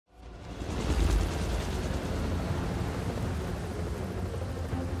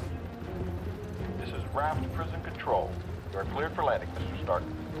Raft prison control. You are cleared for landing, Mr. Stark.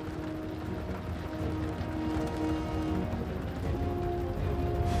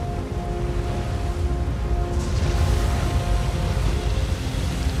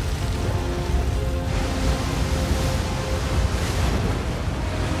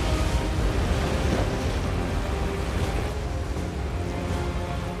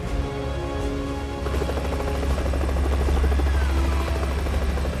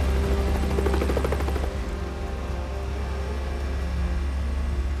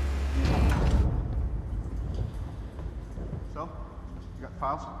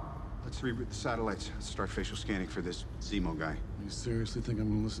 Let's reboot the satellites. Start facial scanning for this Zemo guy. You seriously think I'm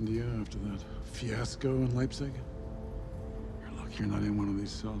gonna listen to you after that fiasco in Leipzig? You're lucky you're not in one of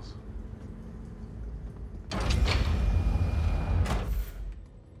these cells.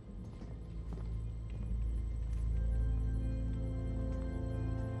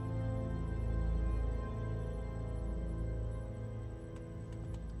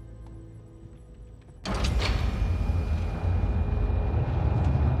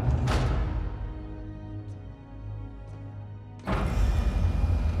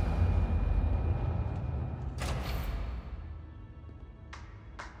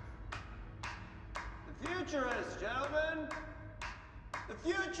 Futurist, gentlemen! The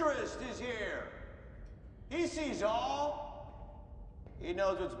futurist is here! He sees all. He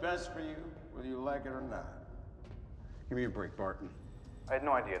knows what's best for you, whether you like it or not. Give me a break, Barton. I had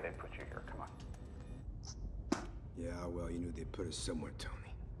no idea they'd put you here. Come on. Yeah, well, you knew they'd put us somewhere,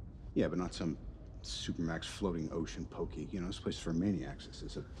 Tony. Yeah, but not some Supermax floating ocean pokey. You know, this place for maniacs. This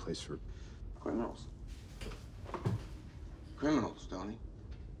is a place for criminals. Criminals, Downey.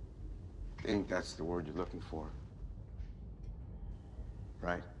 I think that's the word you're looking for.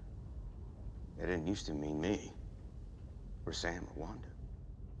 Right? It didn't used to mean me. Or Sam or Wanda.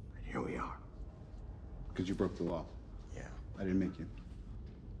 But here we are. Because you broke the law. Yeah. I didn't make you.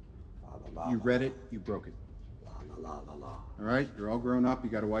 La, la, la, you read it, you broke it. La, la, la, la, la. All right? You're all grown up, you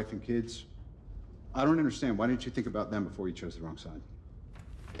got a wife and kids. I don't understand. Why didn't you think about them before you chose the wrong side?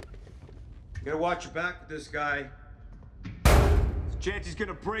 You gotta watch your back with this guy. There's a chance he's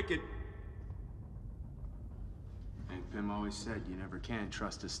gonna break it. Hank Pym always said you never can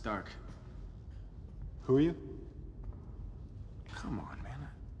trust a Stark. Who are you? Come on, man.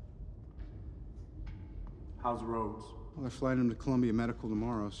 How's Rhodes? Well, they're flying him to Columbia Medical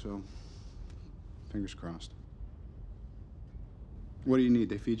tomorrow, so fingers crossed. What do you need?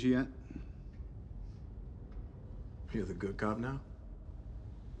 They feed you yet? You're the good cop now?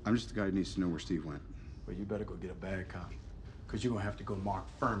 I'm just the guy who needs to know where Steve went. Well, you better go get a bad cop. Because you're going to have to go mark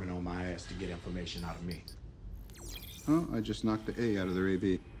Freeman on my ass to get information out of me. Oh, I just knocked the A out of their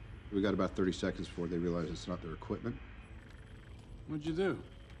AB. We got about 30 seconds before they realize it's not their equipment. What'd you do?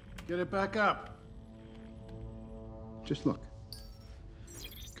 Get it back up. Just look.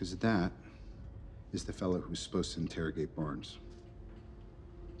 Because that is the fellow who's supposed to interrogate Barnes.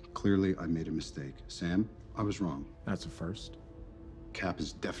 Clearly, I made a mistake. Sam, I was wrong. That's a first. Cap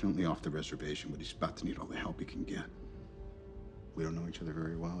is definitely off the reservation, but he's about to need all the help he can get. We don't know each other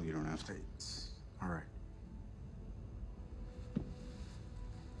very well. You don't have to. All right.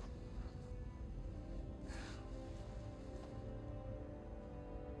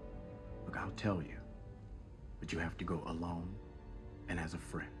 Look, I'll tell you, but you have to go alone and as a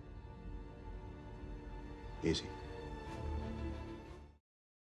friend. Easy.